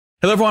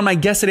Hello, everyone. My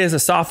guest today is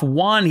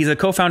Assaf. He's a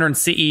co-founder and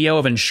CEO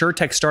of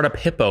insurtech startup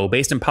Hippo.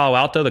 Based in Palo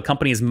Alto, the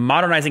company is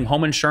modernizing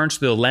home insurance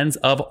through the lens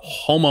of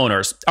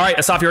homeowners. All right,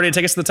 Assaf, you ready to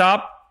take us to the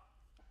top?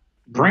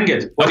 Bring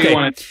it. What do you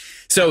want?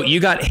 So you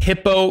got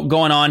Hippo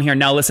going on here.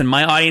 Now, listen,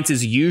 my audience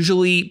is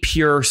usually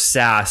pure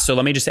SaaS. So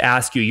let me just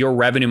ask you, your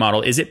revenue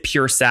model, is it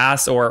pure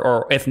SaaS?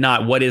 Or if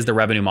not, what is the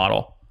revenue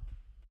model?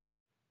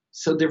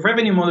 So the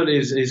revenue model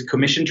is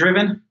commission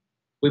driven.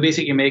 We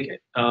basically make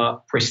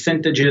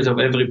percentages of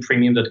every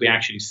premium that we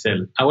actually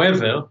sell.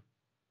 However,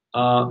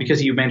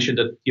 because you mentioned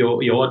that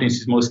your audience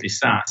is mostly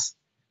SaaS,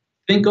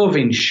 think of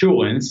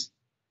insurance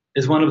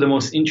as one of the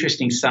most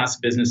interesting SaaS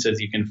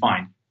businesses you can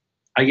find.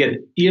 I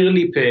get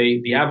yearly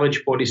pay. The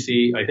average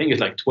policy, I think, is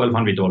like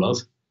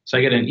 $1,200. So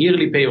I get an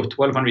yearly pay of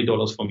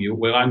 $1,200 from you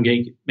where I'm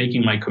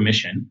making my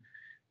commission.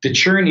 The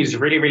churn is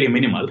really, really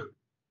minimal,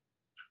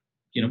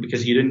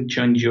 because you didn't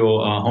change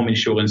your home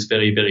insurance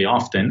very, very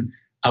often.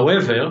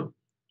 However,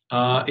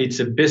 it's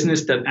a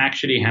business that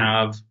actually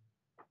have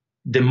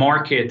the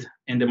market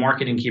and the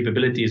marketing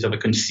capabilities of a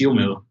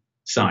consumer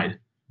side.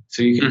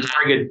 So you can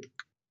target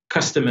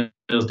customers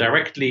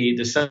directly.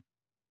 The sale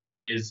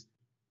is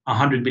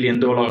 $100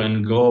 billion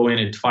and growing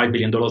at $5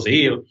 billion a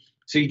year.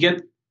 So you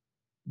get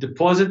the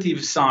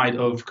positive side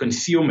of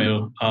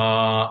consumer,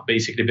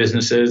 basically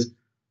businesses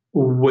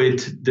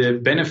with the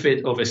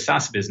benefit of a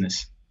SaaS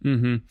business.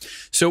 Mm-hmm.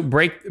 So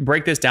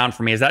break this down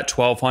for me. Is that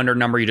 1,200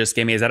 number you just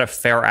gave me, is that a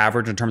fair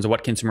average in terms of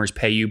what consumers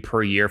pay you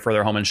per year for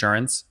their home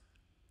insurance?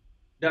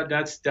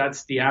 That's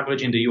the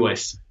average in the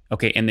US.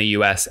 Okay, in the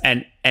US.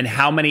 And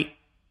how many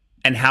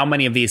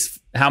of these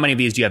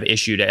do you have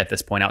issued at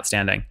this point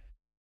outstanding?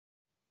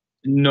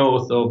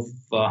 North of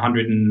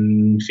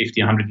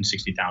 150,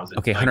 160,000.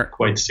 Okay,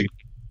 quite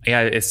significant.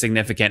 Yeah, it's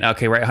significant.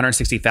 Okay, right,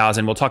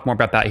 160,000. We'll talk more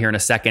about that here in a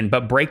second,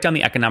 but break down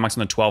the economics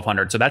on the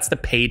 1,200. So that's the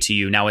pay to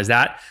you. Now, is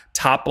that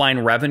top line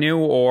revenue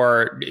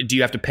or do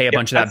you have to pay a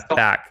bunch of that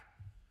back?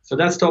 So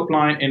that's top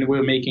line and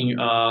we're making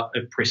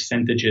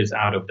percentages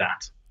out of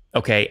that.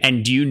 Okay,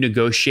 and do you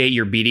negotiate,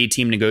 your BD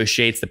team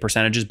negotiates the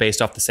percentages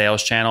based off the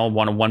sales channel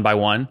one by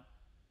one?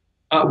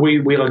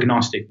 We're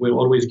agnostic. We'll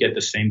always get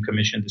the same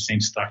commission, the same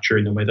structure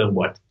no matter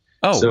what.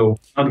 Oh. So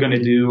I'm not going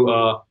to do...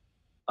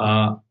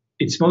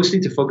 it's mostly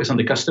to focus on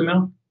the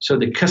customer. So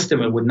the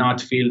customer would not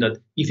feel that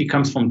if he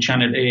comes from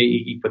channel A,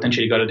 he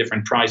potentially got a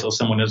different price or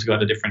someone else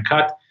got a different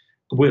cut.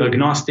 We're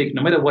agnostic.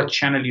 No matter what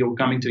channel you're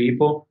coming to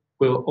Hippo,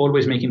 we're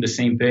always making the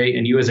same pay.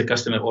 And you as a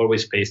customer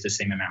always pays the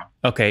same amount.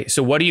 Okay.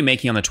 So what are you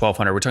making on the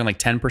 1,200? We're talking like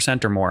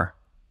 10% or more?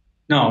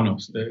 No,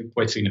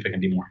 quite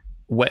significantly more.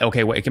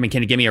 Okay.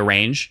 Can you give me a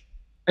range?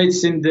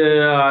 It's in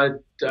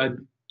the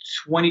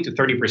 20 to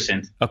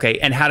 30%. Okay.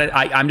 And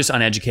I'm just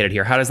uneducated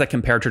here. How does that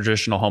compare to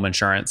traditional home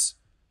insurance?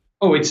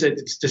 Oh, it's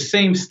the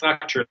same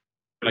structure.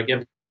 Like you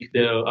have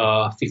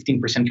the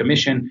 15%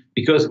 commission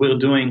because we're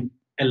doing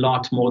a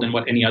lot more than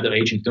what any other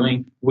agent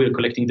doing. We're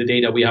collecting the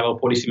data. We have our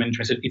policy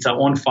management. It's our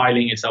own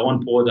filing. It's our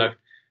own product.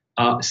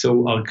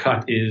 So our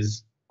cut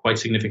is quite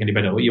significantly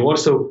better. You're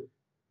also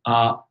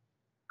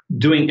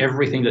doing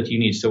everything that you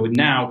need. So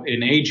now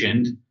an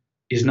agent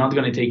is not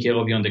going to take care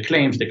of you on the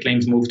claims. The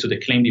claims move to the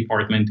claim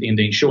department in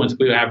the insurance.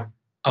 We have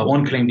our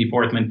own claim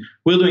department.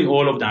 We're doing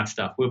all of that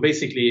stuff. We're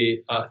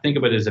basically, think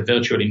of it as a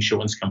virtual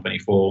insurance company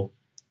for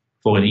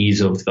an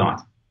ease of thought.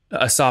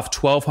 Assaf,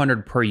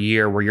 1,200 per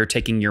year, where you're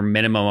taking your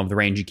minimum of the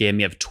range you gave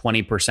me of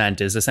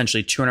 20%, is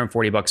essentially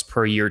 $240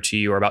 per year to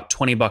you, or about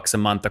 $20 a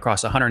month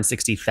across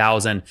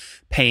 160,000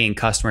 paying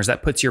customers.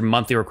 That puts your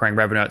monthly recurring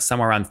revenue at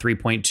somewhere around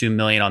 3.2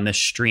 million on this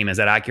stream. Is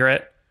that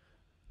accurate?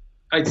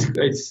 It's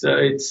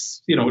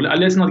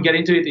let's not get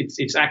into it.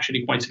 It's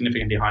actually quite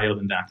significantly higher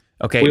than that.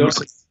 Okay. We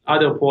also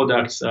other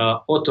products,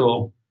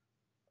 auto,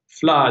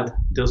 flood.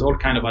 There's all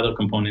kind of other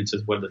components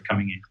as well that are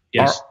coming in.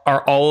 Yes.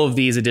 Are all of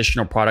these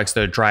additional products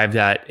that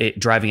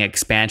driving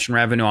expansion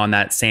revenue on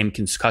that same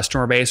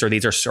customer base,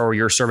 or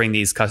you're serving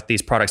these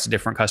products to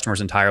different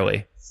customers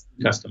entirely?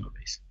 Customer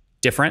base.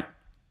 Different?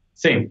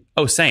 Same.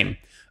 Oh, same.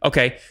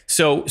 Okay,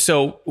 so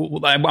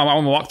I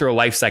want to walk through a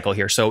life cycle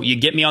here. So you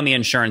get me on the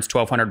insurance,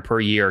 1,200 per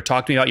year.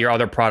 Talk to me about your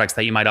other products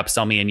that you might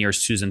upsell me in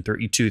years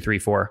 2, 3,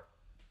 4.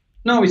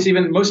 No, it's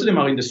even most of them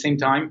are in the same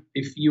time.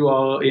 If you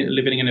are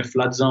living in a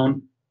flood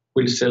zone,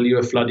 we'll sell you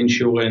a flood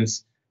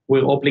insurance.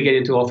 We're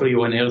obligated to offer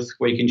you an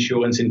earthquake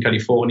insurance in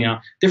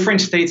California.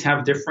 Different states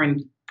have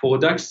different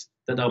products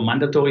that are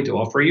mandatory to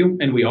offer you,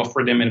 and we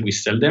offer them and we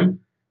sell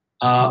them.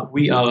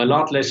 We are a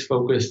lot less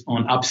focused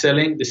on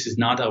upselling. This is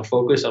not our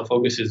focus. Our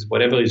focus is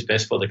whatever is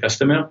best for the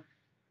customer.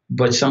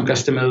 But some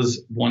customers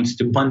want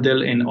to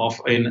bundle and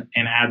offer and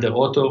add their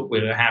auto.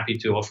 We're happy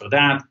to offer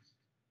that.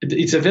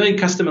 It's a very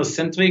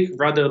customer-centric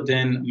rather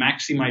than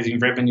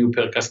maximizing revenue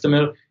per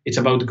customer. It's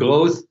about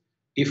growth.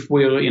 If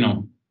we're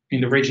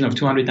in the region of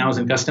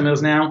 200,000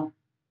 customers now,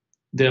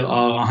 there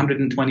are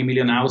 120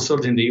 million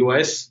households in the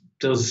US.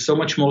 There's so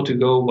much more to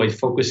go by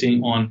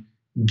focusing on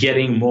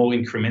getting more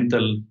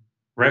incremental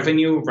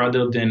revenue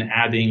rather than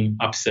adding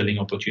upselling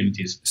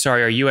opportunities.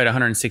 Sorry, are you at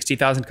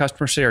 160,000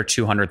 customers today or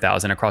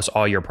 200,000 across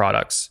all your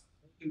products?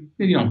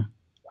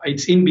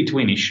 It's in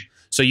betweenish.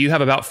 So you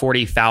have about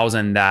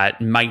 40,000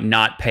 that might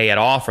not pay at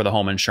all for the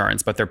home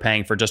insurance, but they're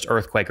paying for just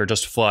earthquake or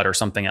just flood or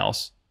something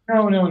else.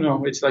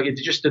 No. It's like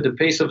it's just that the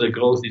pace of the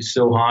growth is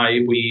so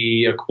high.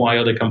 We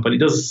acquire the company.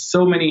 There's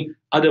so many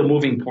other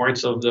moving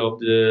parts of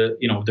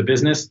the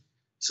business.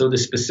 So the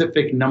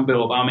specific number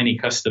of how many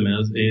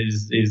customers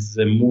is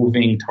a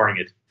moving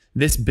target.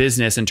 This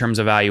business, in terms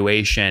of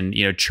valuation,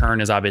 churn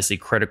is obviously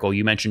critical.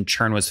 You mentioned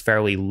churn was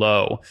fairly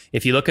low.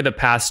 If you look at the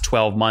past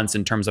 12 months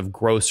in terms of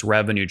gross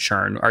revenue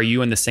churn, are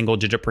you in the single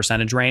digit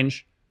percentage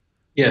range?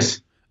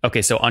 Yes.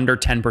 Okay, so under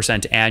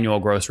 10% annual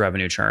gross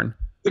revenue churn.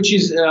 Which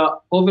is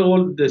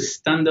overall the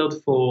standard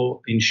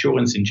for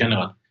insurance in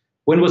general.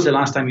 When was the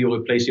last time you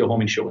replaced your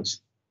home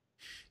insurance?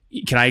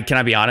 Can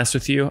I be honest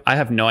with you? I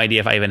have no idea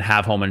if I even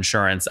have home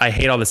insurance. I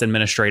hate all this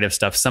administrative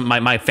stuff.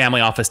 My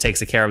family office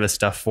takes care of this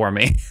stuff for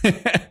me.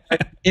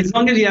 As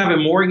long as you have a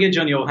mortgage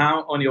on your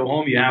home,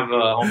 you have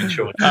home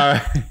insurance. All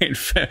right,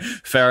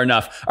 fair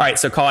enough. All right,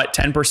 so call it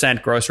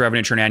 10% gross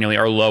revenue churn annually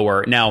or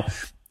lower. Now,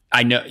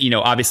 I know,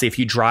 obviously if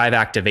you drive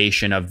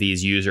activation of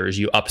these users,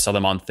 you upsell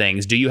them on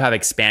things. Do you have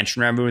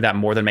expansion revenue that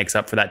more than makes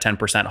up for that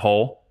 10%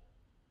 hole?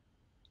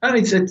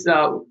 It's as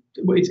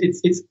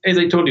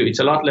I told you, it's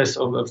a lot less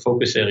of a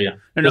focus area.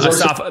 No,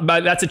 Assaf,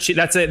 but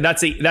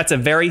that's a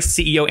very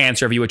CEO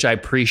answer of you, which I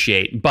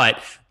appreciate.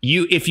 But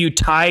if you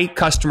tie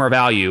customer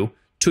value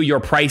to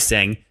your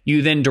pricing,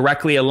 you then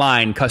directly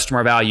align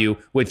customer value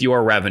with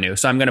your revenue.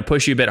 So I'm going to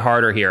push you a bit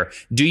harder here.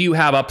 Do you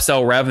have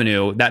upsell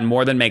revenue that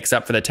more than makes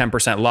up for the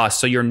 10% loss?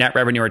 So your net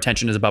revenue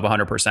retention is above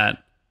 100%.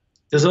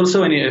 There's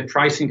also a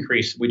price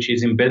increase, which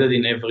is embedded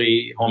in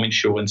every home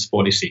insurance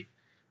policy.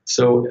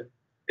 So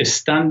a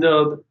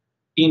standard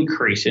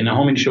increase in a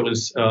home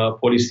insurance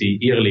policy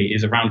yearly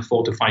is around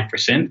 4 to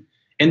 5%.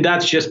 And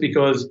that's just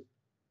because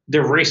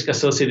the risk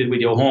associated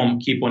with your home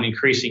keep on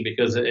increasing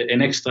because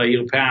an extra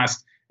year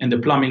passed and the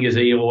plumbing is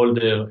a year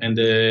older and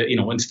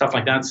and stuff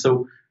like that.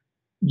 So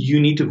you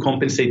need to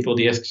compensate for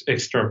the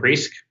extra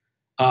risk.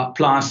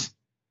 Plus,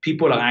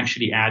 people are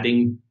actually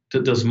adding.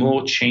 There's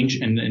more change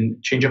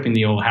and change up in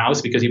your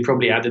house because you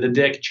probably added a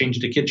deck,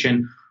 changed the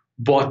kitchen,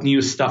 bought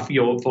new stuff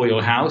for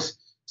your house.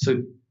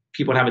 So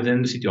people have a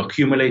tendency to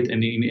accumulate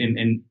and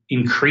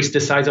increase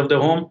the size of the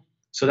home.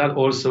 So that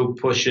also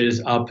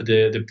pushes up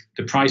the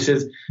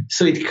prices.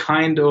 So it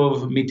kind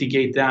of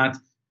mitigate that.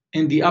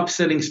 And the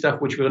upselling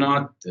stuff, which we're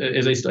not,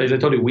 as I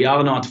told you, we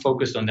are not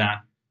focused on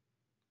that,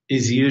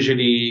 is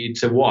usually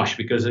it's a wash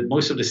because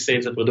most of the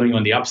sales that we're doing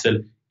on the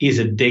upsell is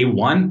a day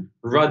one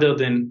rather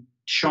than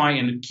try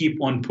and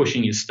keep on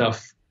pushing your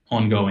stuff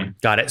ongoing.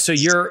 Got it. So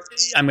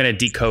I'm going to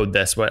decode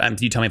this.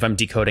 You tell me if I'm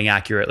decoding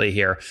accurately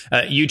here.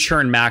 You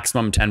churn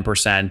maximum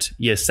 10%.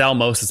 You sell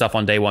most of the stuff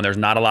on day one. There's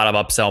not a lot of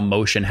upsell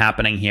motion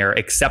happening here,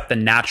 except the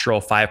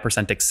natural 5%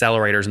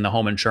 accelerators in the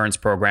home insurance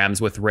programs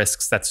with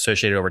risks that's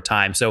associated over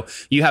time. So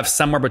you have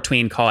somewhere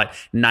between, call it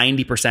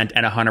 90%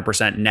 and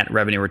 100% net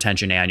revenue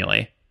retention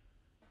annually.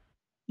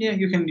 Yeah,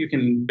 you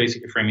can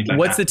basically frame it like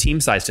What's that. the team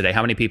size today?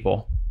 How many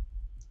people?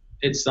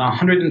 It's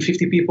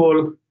 150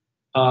 people.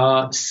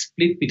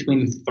 Split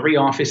between 3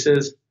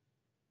 offices.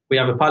 We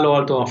have a Palo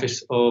Alto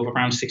office of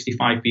around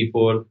 65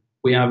 people.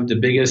 We have the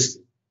biggest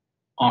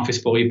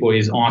office for Hippo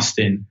is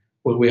Austin,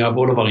 where we have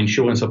all of our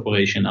insurance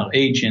operation, our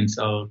agents,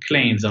 our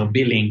claims, our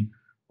billing,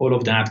 all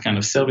of that kind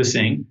of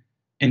servicing.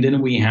 And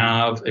then we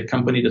have a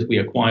company that we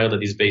acquired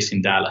that is based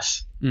in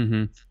Dallas.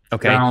 Mm-hmm.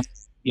 Okay. Around,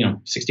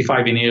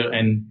 65 in here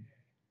and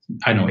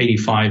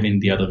 85 in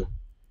the other.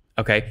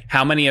 Okay.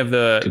 How many of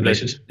the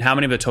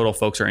total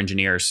folks are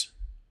engineers?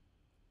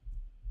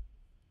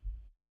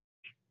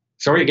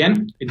 Sorry,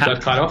 again, it got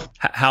cut off.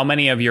 How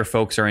many of your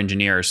folks are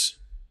engineers?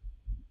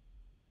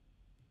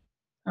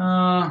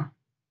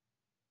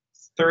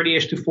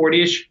 30-ish to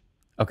 40-ish.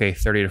 Okay,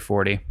 30 to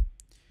 40.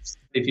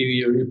 If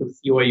you put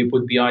UI, you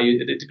put BI,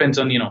 it depends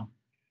on,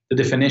 the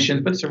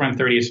definition, but it's around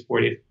 30-ish to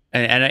 40.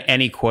 And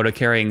any quota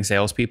carrying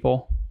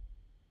salespeople?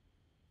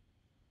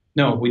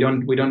 No, we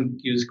don't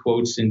use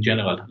quotes in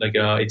general. Like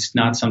it's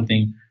not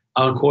something.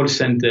 Our call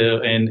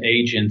center and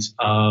agents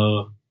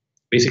are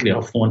basically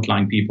our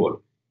frontline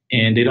people.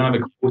 And they don't have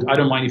a quote. I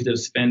don't mind if they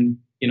spend,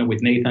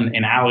 with Nathan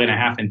an hour and a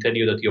half and tell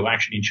you that your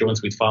actual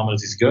insurance with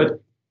Farmers is good.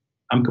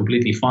 I'm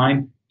completely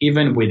fine.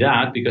 Even with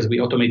that, because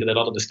we automated a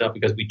lot of the stuff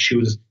because we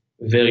choose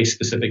very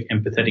specific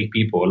empathetic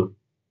people.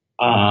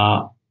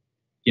 My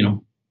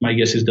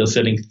guess is they're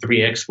selling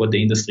 3x what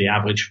the industry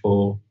average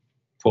for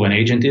an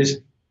agent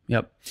is.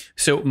 Yep.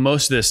 So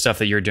most of this stuff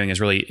that you're doing is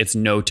really, it's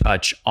no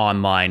touch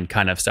online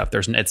kind of stuff.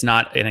 It's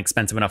not an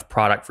expensive enough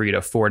product for you to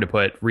afford to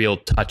put real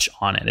touch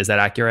on it. Is that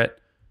accurate?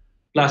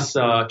 Plus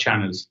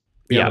channels.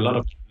 We have a lot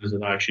of channels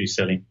that are actually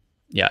selling.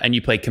 Yeah. And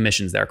you play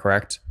commissions there,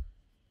 correct?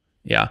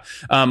 Yeah.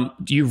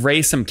 You've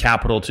raised some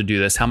capital to do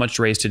this. How much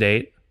raised to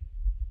date?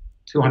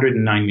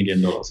 $209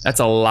 million. That's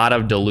a lot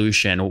of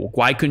dilution.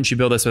 Why couldn't you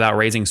build this without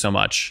raising so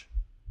much?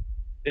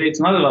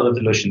 It's not a lot of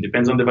dilution.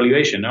 Depends on the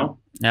valuation, no?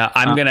 Yeah,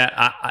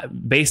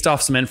 I'm based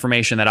off some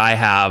information that I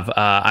have,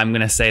 I'm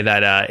going to say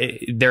that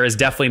there is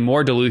definitely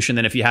more dilution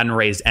than if you hadn't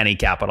raised any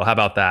capital. How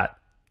about that?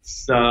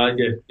 Your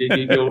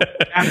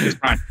math is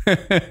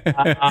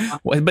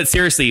right. But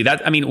seriously,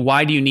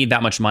 why do you need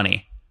that much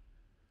money?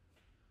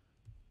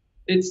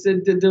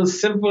 There's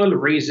several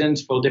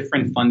reasons for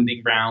different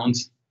funding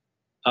rounds.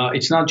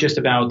 It's not just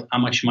about how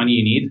much money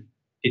you need.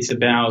 It's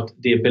about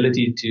the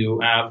ability to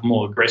have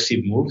more aggressive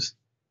moves.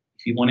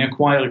 If we want to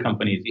acquire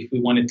companies, if we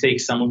want to take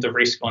some of the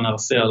risk on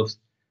ourselves,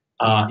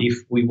 if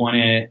we want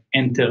to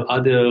enter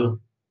other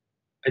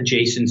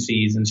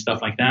adjacencies and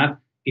stuff like that,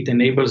 it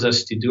enables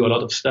us to do a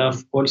lot of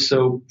stuff.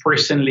 Also,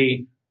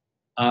 personally,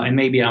 and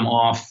maybe I'm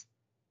off,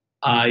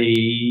 I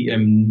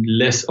am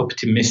less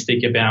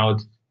optimistic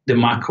about the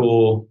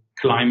macro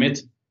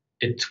climate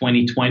at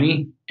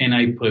 2020, and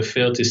I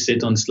prefer to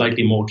sit on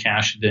slightly more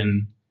cash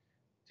than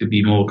to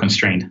be more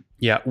constrained.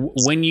 Yeah.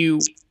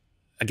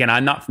 Again,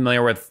 I'm not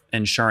familiar with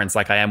insurance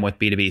like I am with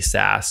B2B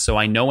SaaS. So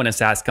I know when a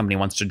SaaS company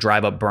wants to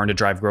drive up burn to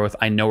drive growth,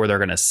 I know where they're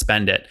going to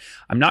spend it.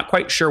 I'm not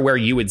quite sure where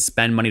you would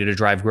spend money to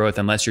drive growth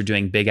unless you're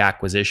doing big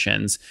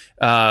acquisitions.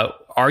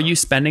 Are you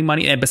spending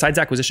money? And besides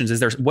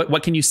acquisitions,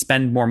 what can you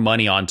spend more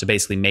money on to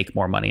basically make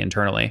more money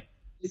internally?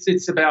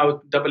 It's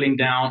about doubling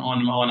down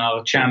on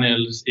our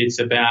channels. It's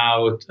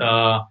about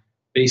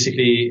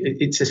basically,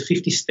 it's a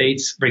 50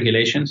 states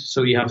regulations.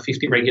 So you have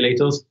 50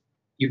 regulators.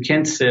 You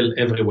can't sell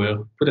everywhere,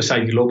 put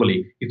aside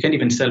globally. You can't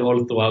even sell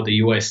all throughout the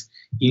US.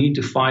 You need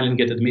to file and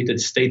get admitted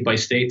state by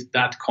state.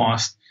 That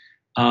cost.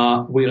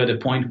 We're at a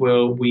point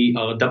where we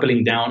are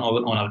doubling down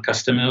on our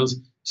customers.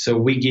 So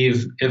we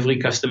give every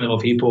customer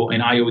of Hippo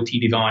an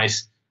IoT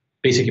device,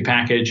 basically a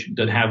package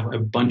that have a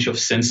bunch of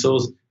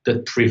sensors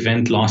that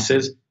prevent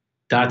losses.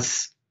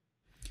 There's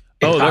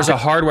a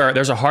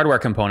hardware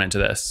component to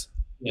this.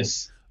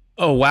 Yes.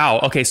 Oh, wow.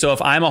 Okay. So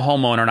if I'm a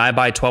homeowner and I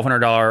buy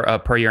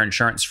 $1,200 per year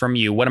insurance from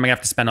you, what am I going to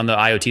have to spend on the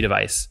IoT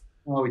device?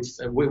 Oh,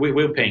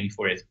 we're paying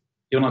for it.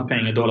 You're not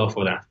paying $1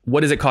 for that.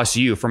 What does it cost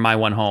you for my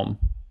one home?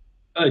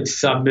 I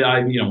have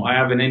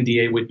an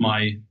NDA with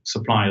my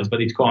suppliers,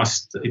 but it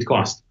costs.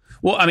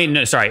 Well,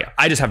 no, sorry.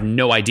 I just have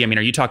no idea.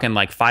 Are you talking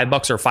like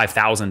 $5 or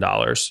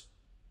 $5,000?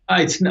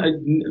 It's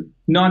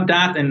not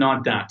that and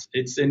not that.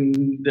 It's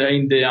in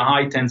the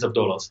high tens of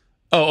dollars.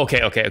 Oh,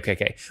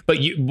 okay. But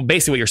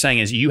basically what you're saying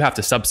is you have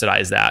to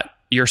subsidize that.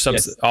 Yes.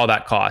 All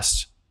that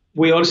cost.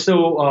 We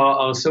also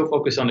are so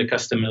focused on the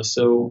customer.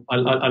 So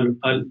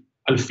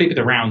I'll flip it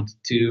around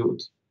to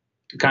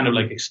kind of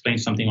like explain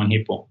something on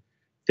Hippo.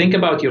 Think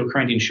about your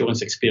current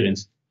insurance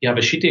experience. You have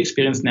a shitty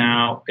experience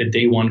now at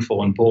day one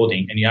for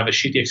onboarding, and you have a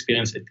shitty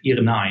experience at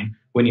year 9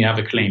 when you have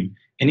a claim.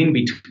 And in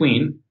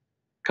between,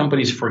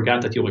 companies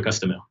forgot that you're a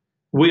customer.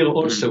 We're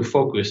also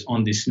focused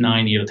on this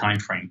 9-year time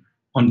frame,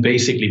 on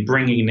basically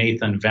bringing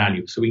Nathan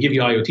value. So we give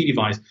you an IoT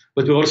device,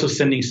 but we're also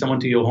sending someone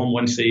to your home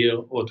once a year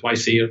or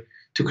twice a year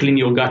to clean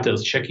your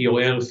gutters, check your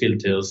air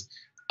filters,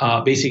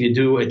 basically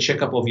do a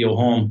checkup of your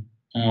home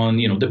on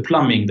the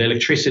plumbing, the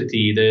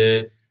electricity,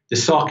 the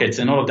sockets,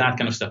 and all of that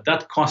kind of stuff.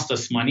 That costs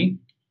us money.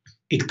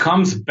 It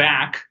comes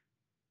back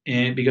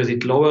because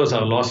it lowers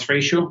our loss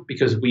ratio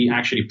because we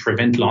actually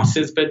prevent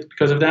losses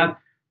because of that.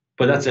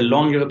 But that's a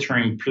longer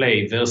term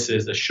play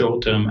versus a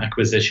short term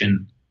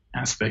acquisition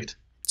aspect.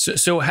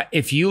 So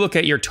if you look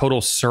at your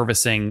total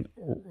servicing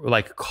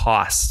like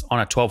costs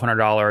on a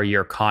 $1,200 a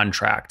year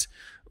contract,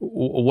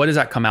 what does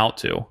that come out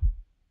to?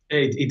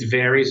 It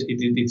varies.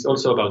 It's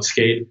also about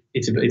scale.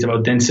 It's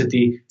about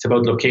density. It's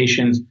about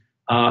locations.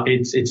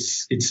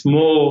 It's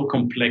more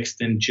complex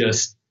than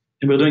just.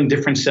 And we're doing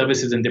different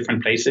services in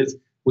different places.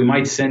 We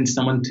might send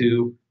someone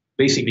to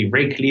basically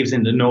rake leaves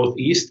in the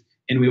Northeast,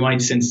 and we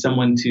might send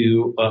someone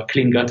to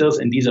clean gutters.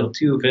 And these are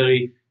two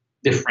very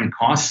different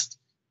costs.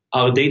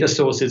 Our data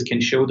sources can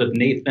show that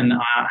Nathan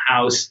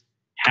house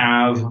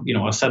have,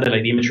 our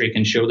satellite imagery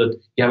can show that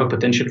you have a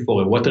potential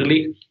for a water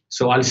leak.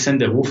 So I'll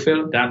send a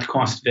roofer. That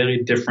costs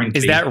very differently.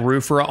 Is that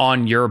roofer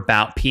on your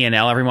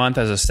P&L every month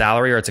as a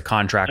salary, or it's a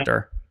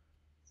contractor?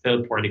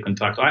 Third-party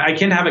contractor. I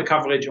can't have a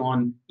coverage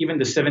on even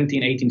the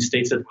 17, 18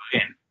 states that we're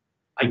in.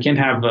 I can't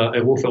have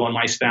a roofer on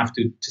my staff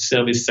to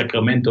service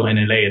Sacramento and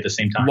LA at the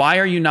same time. Why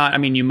are you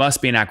not? You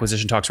must be in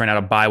acquisition talks right now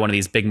to buy one of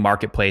these big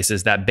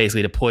marketplaces that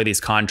basically deploy these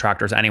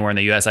contractors anywhere in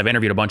the U.S. I've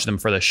interviewed a bunch of them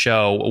for the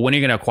show. When are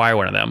you going to acquire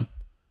one of them?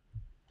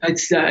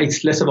 It's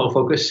less of our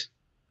focus.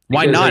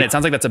 Why not? It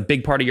sounds like that's a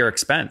big part of your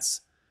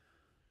expense.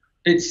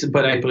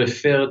 But I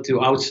prefer to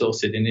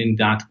outsource it in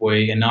that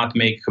way and not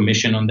make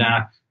commission on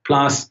that.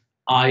 Plus,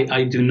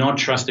 I do not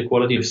trust the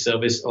quality of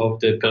service of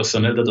the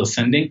personnel that are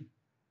sending.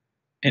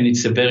 And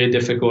it's a very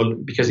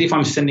difficult, because if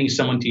I'm sending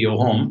someone to your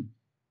home,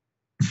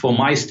 from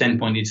my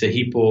standpoint, it's a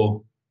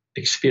Hippo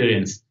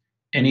experience.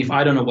 And if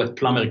I don't know what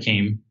plumber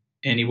came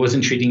and he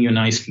wasn't treating you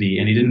nicely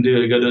and he didn't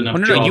do a good enough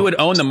job. No, you would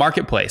own the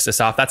marketplace,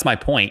 Assaf. That's my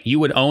point. You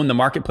would own the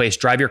marketplace,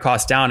 drive your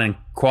costs down, and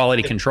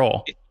quality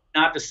control. It's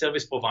not the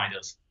service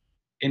providers.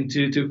 And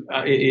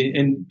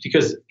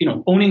because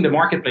owning the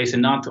marketplace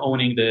and not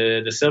owning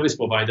the service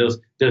providers,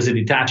 there's a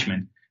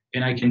detachment.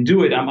 And I can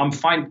do it. I'm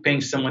fine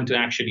paying someone to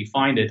actually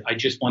find it. I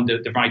just want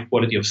the right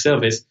quality of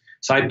service.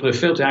 So I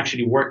prefer to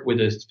actually work with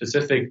the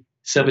specific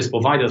service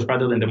providers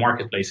rather than the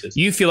marketplaces.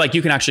 You feel like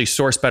you can actually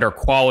source better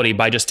quality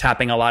by just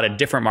tapping a lot of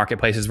different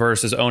marketplaces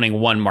versus owning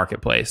one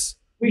marketplace.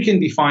 We can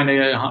define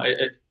a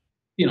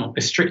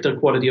stricter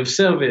quality of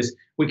service.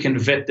 We can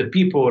vet the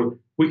people.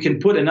 We can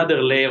put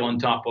another layer on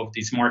top of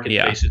these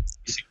marketplaces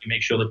to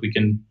make sure that we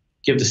can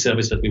give the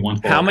service that we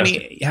want.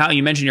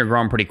 You mentioned you're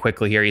growing pretty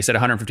quickly here. You said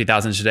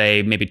 150,000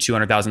 today, maybe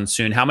 200,000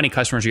 soon. How many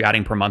customers are you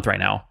adding per month right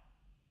now?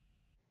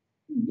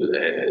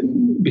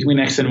 Between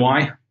X and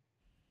Y.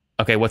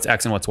 Okay, what's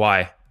X and what's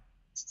Y?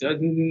 It's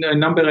a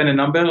number and a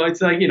number.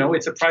 It's like,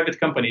 it's a private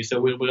company,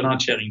 so we're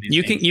not sharing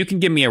these things. You can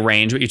give me a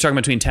range, but you're talking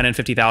between 10 and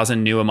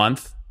 50,000 new a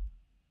month?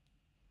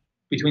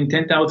 Between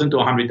 10,000 to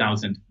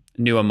 100,000.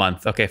 New a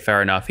month. Okay,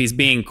 fair enough. He's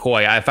being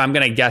coy. If I'm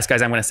going to guess,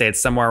 guys, I'm going to say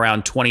it's somewhere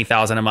around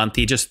 20,000 a month.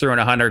 He just threw in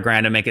 100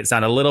 grand to make it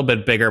sound a little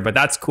bit bigger, but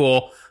that's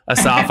cool.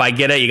 Assaf, I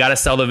get it. You got to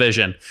sell the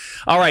vision.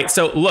 All right.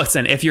 So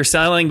listen, if you're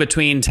selling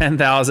between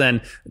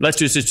 10,000, let's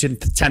do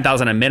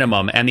 10,000 a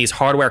minimum, and these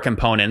hardware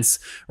components,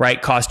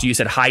 right, cost you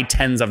said high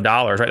tens of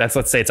dollars, right?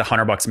 Let's say it's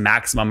 $100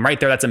 maximum.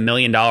 Right there, that's $1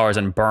 million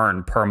in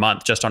burn per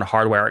month just on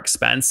hardware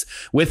expense.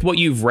 With what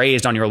you've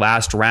raised on your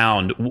last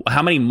round,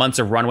 how many months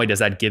of runway does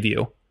that give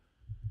you?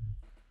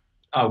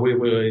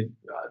 We're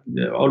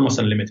almost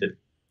unlimited.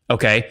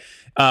 Okay.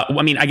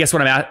 I guess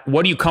what I'm at,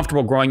 what are you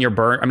comfortable growing your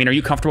burn? Are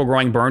you comfortable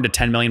growing burn to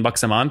 10 million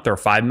bucks a month or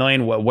 5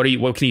 million? What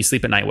can you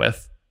sleep at night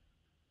with?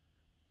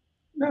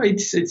 No,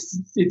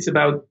 it's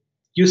about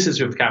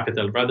usage of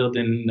capital rather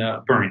than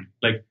burn.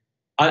 Like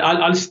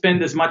I'll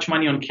spend as much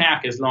money on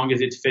CAC as long as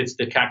it fits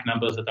the CAC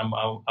numbers that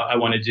I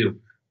want to do.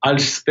 I'll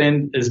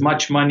spend as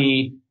much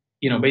money,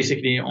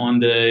 basically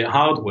on the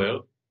hardware,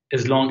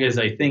 as long as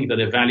I think that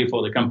the value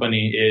for the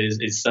company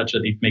is such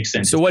that it makes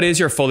sense. So what is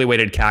your fully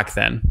weighted CAC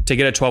then? To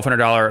get a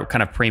 $1,200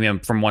 kind of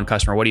premium from one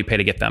customer, what do you pay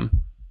to get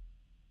them?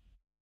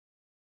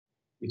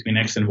 Between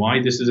X and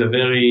Y, this is a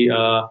very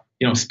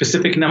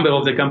specific number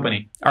of the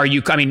company.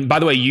 By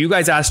the way, you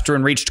guys asked Drew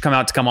and Reach to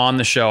come on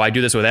the show. I do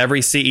this with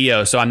every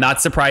CEO, so I'm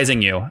not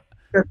surprising you.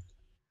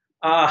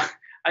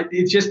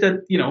 It's just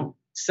that,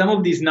 some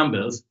of these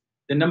numbers,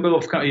 the number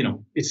of,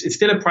 it's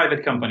still a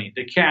private company.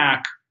 The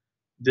CAC,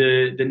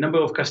 the number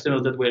of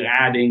customers that we're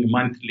adding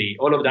monthly,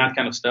 all of that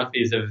kind of stuff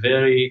is a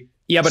very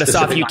but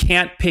Assaf, you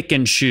can't pick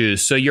and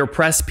choose. So your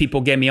press people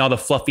gave me all the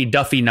fluffy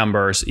duffy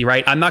numbers,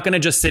 right? I'm not going to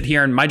just sit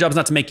here, and my job is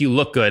not to make you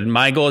look good.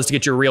 My goal is to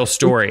get your real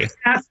story.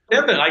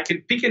 I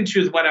can pick and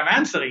choose what I'm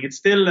answering. It's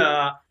still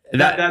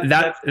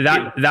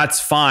that's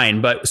fine.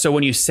 But so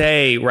when you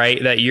say,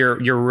 right, that you're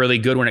really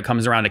good when it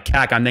comes around to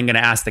CAC, I'm then going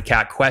to ask the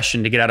CAC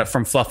question to get out of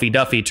from fluffy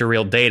duffy to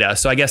real data.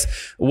 So I guess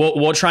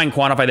we'll try and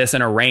quantify this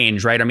in a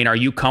range, right? Are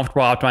you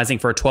comfortable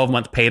optimizing for a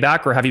 12-month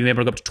payback, or have you been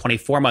able to go up to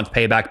 24-month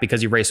payback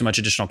because you've raised so much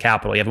additional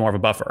capital? You have more of a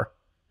buffer.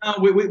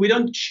 We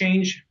don't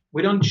change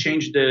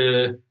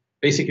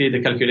basically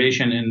the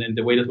calculation and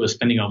the way that we're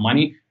spending our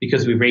money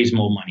because we raise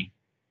more money.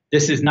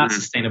 This is not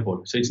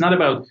sustainable. So it's not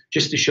about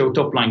just to show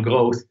top line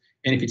growth.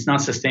 And if it's not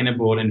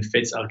sustainable and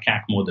fits our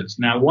CAC models.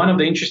 Now, one of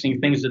the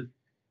interesting things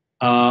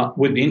that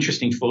would be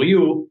interesting for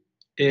you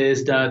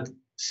is that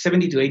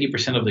 70 to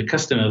 80% of the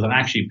customers are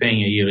actually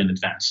paying a year in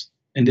advance.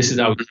 And this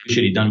is how it's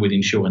usually done with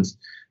insurance.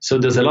 So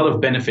there's a lot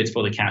of benefits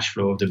for the cash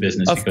flow of the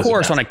business. Of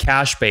course, on a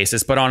cash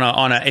basis, but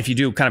on a if you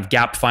do kind of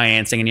gap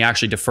financing and you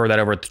actually defer that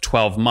over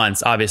 12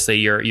 months, obviously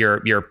your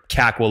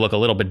CAC will look a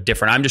little bit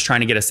different. I'm just trying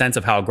to get a sense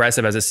of how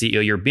aggressive as a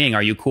CEO you're being.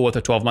 Are you cool with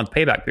a 12-month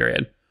payback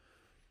period?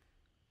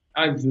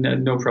 I've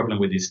no problem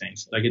with these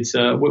things. Like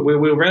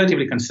we're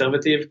relatively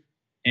conservative,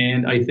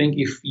 and I think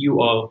if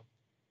you are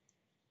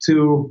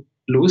too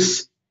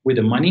loose with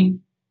the money,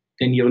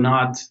 then you're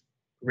not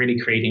really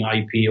creating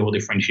IP or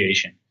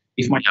differentiation.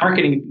 If my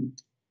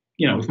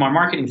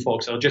marketing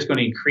folks are just going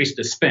to increase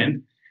the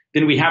spend,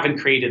 then we haven't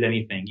created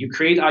anything. You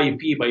create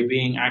IP by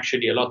being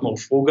actually a lot more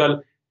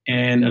frugal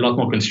and a lot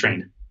more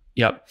constrained.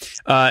 Yep.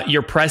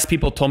 Your press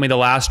people told me the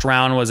last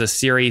round was a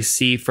Series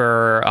C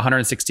for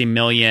 160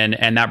 million,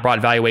 and that brought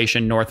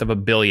valuation north of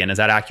 $1 billion. Is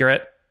that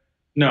accurate?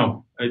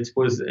 No, it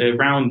was a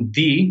round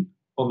D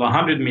of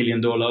 $100 million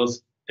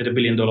at $1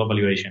 billion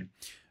valuation.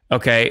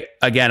 Okay.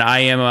 Again, I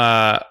am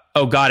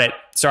got it.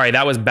 Sorry,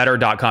 that was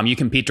Better.com. You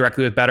compete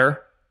directly with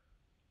Better?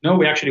 No,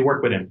 we actually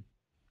work with him.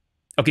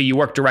 Okay, you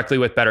work directly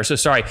with Better. So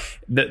sorry,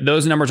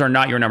 those numbers are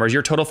not your numbers.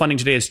 Your total funding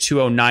today is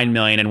 209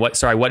 million. And what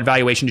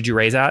valuation did you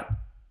raise at?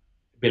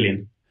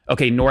 Billion.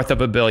 Okay, north of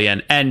 $1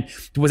 billion. And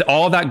was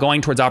all of that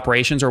going towards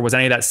operations, or was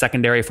any of that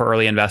secondary for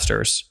early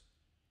investors?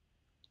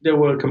 There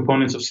were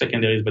components of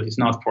secondaries, but it's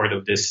not part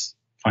of this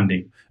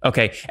funding.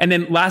 Okay. And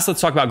then last,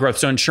 let's talk about growth.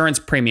 So insurance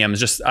premiums,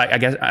 just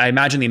I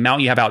imagine the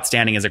amount you have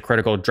outstanding is a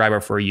critical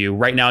driver for you.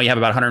 Right now you have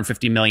about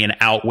 150 million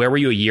out. Where were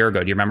you a year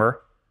ago? Do you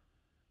remember?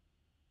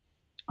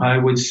 I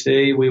would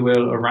say we were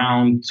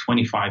around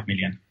 25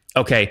 million.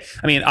 Okay.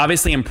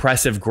 Obviously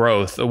impressive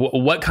growth.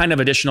 What kind of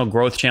additional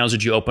growth channels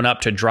did you open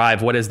up to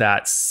drive? What is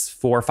that?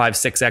 4, 5,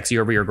 6x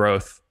year over year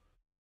growth?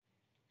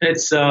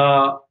 It's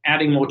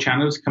adding more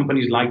channels,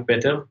 companies like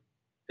Better,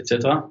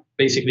 etc.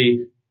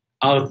 Basically,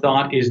 our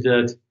thought is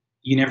that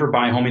you never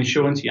buy home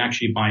insurance. You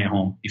actually buy a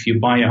home. If you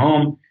buy a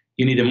home,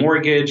 you need a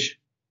mortgage.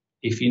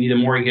 If you need a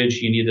mortgage,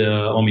 you need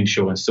a home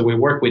insurance. So we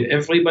work with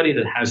everybody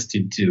that has to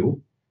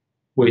do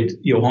with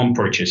your home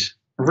purchase.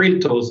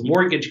 Realtors,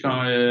 mortgage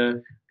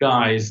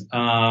guys,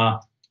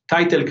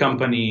 title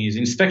companies,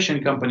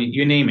 inspection company,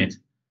 you name it.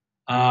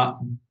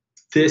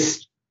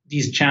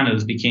 These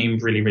channels became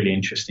really, really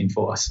interesting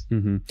for us.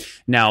 Mm-hmm.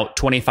 Now,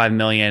 25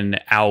 million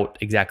out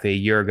exactly a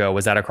year ago.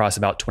 Was that across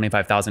about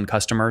 25,000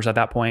 customers at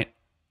that point?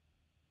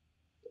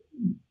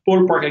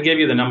 Ballpark, I gave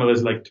you the number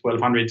is like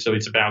 1,200, so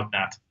it's about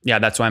that. Yeah,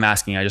 that's why I'm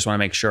asking. I just want to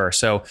make sure.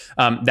 So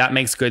that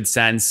makes good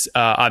sense.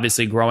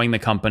 Obviously, growing the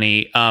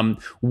company.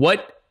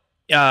 What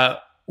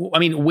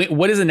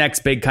is the next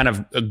big kind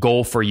of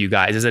goal for you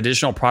guys? Is it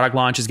additional product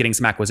launches, getting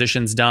some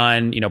acquisitions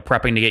done?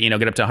 Prepping to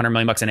get up to 100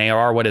 million bucks in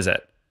ARR? What is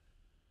it?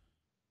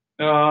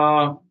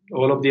 All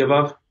of the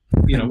above.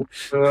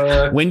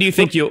 When do you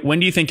think you'll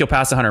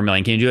pass 100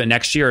 million? Can you do it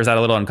next year, or is that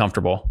a little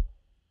uncomfortable?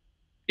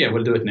 Yeah,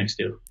 we'll do it next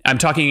year. I'm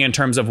talking in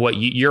terms of what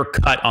you're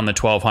cut on the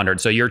 1,200.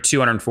 So you're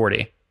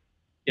 240.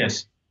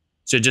 Yes.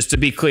 So just to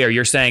be clear,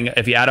 you're saying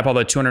if you add up all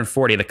the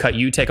 240, the cut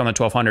you take on the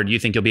 1,200, you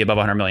think you'll be above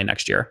 100 million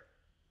next year?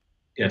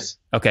 Yes.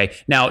 Okay.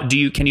 Now,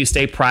 can you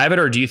stay private,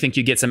 or do you think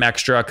you get some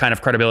extra kind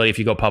of credibility if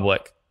you go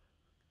public?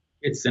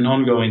 It's an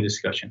ongoing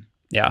discussion.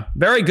 Yeah.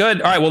 Very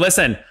good. All right. Well,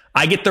 listen,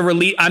 I get the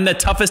release. I'm the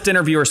toughest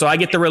interviewer, so I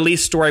get the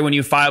release story when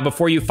you file,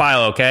 before you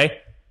file.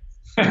 Okay.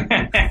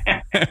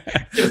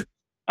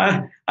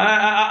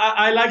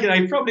 I like it.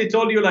 I probably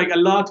told you like a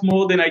lot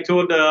more than I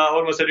told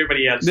almost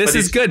everybody else. This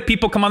is good.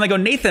 People come on, they go,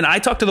 Nathan, I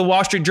talked to the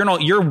Wall Street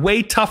Journal. You're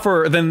way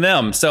tougher than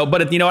them. So,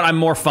 but you know what? I'm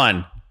more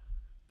fun.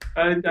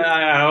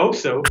 I hope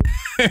so.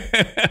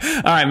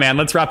 All right, man.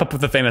 Let's wrap up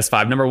with the famous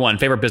five. Number one,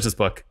 favorite business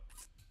book.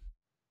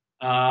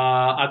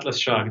 Atlas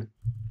Shrugged.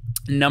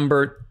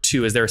 Number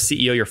two, is there a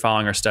CEO you're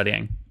following or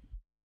studying?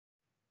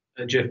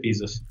 Jeff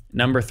Bezos.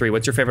 Number three,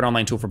 what's your favorite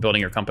online tool for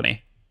building your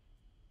company?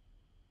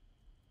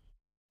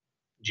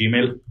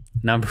 Gmail.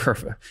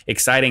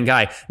 Exciting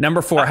guy.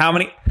 Number four, how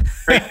many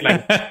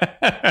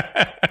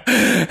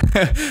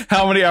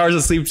hours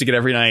of sleep do you get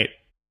every night?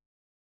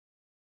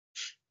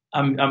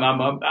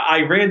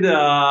 I read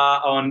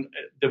on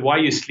the Why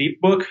You Sleep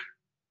book,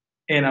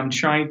 and I'm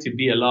trying to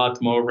be a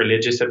lot more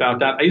religious about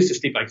that. I used to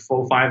sleep like 4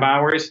 or 5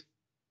 hours,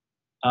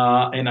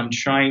 and I'm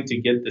trying to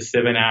get the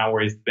 7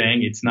 hours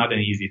thing. It's not an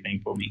easy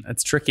thing for me.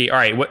 That's tricky. All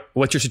right,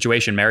 what's your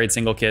situation? Married,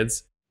 single,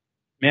 kids?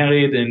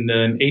 Married, and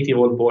an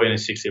 8-year-old boy and a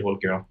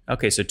 6-year-old girl.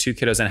 Okay, so 2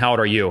 kiddos. And how old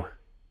are you?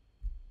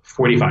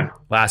 45.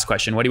 Last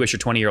question. What do you wish your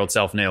 20-year-old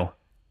self knew?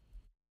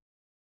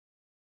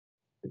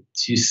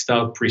 To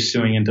start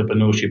pursuing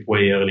entrepreneurship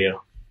way earlier.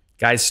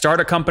 Guys, start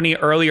a company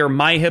earlier.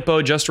 My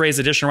Hippo just raised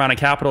additional round of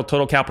capital,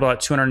 total capital at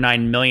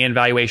 209 million,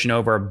 valuation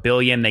over $1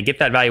 billion. They get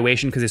that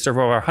valuation because they serve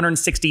over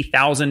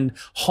 160,000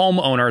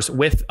 homeowners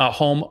with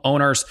home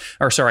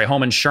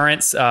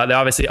insurance. They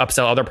obviously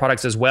upsell other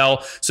products as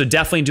well. So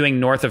definitely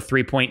doing north of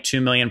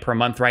 3.2 million per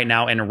month right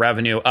now in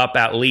revenue, up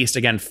at least,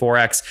 again,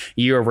 4x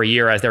year over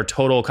year, as their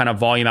total kind of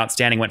volume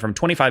outstanding went from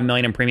 25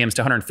 million in premiums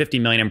to 150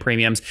 million in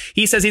premiums.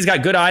 He says he's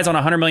got good eyes on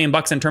 100 million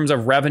bucks in terms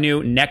of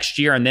revenue next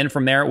year. And then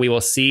from there, we will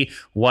see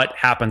what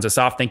happens.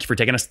 Assaf, thank you for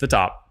taking us to the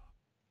top.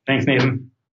 Thanks, Nathan.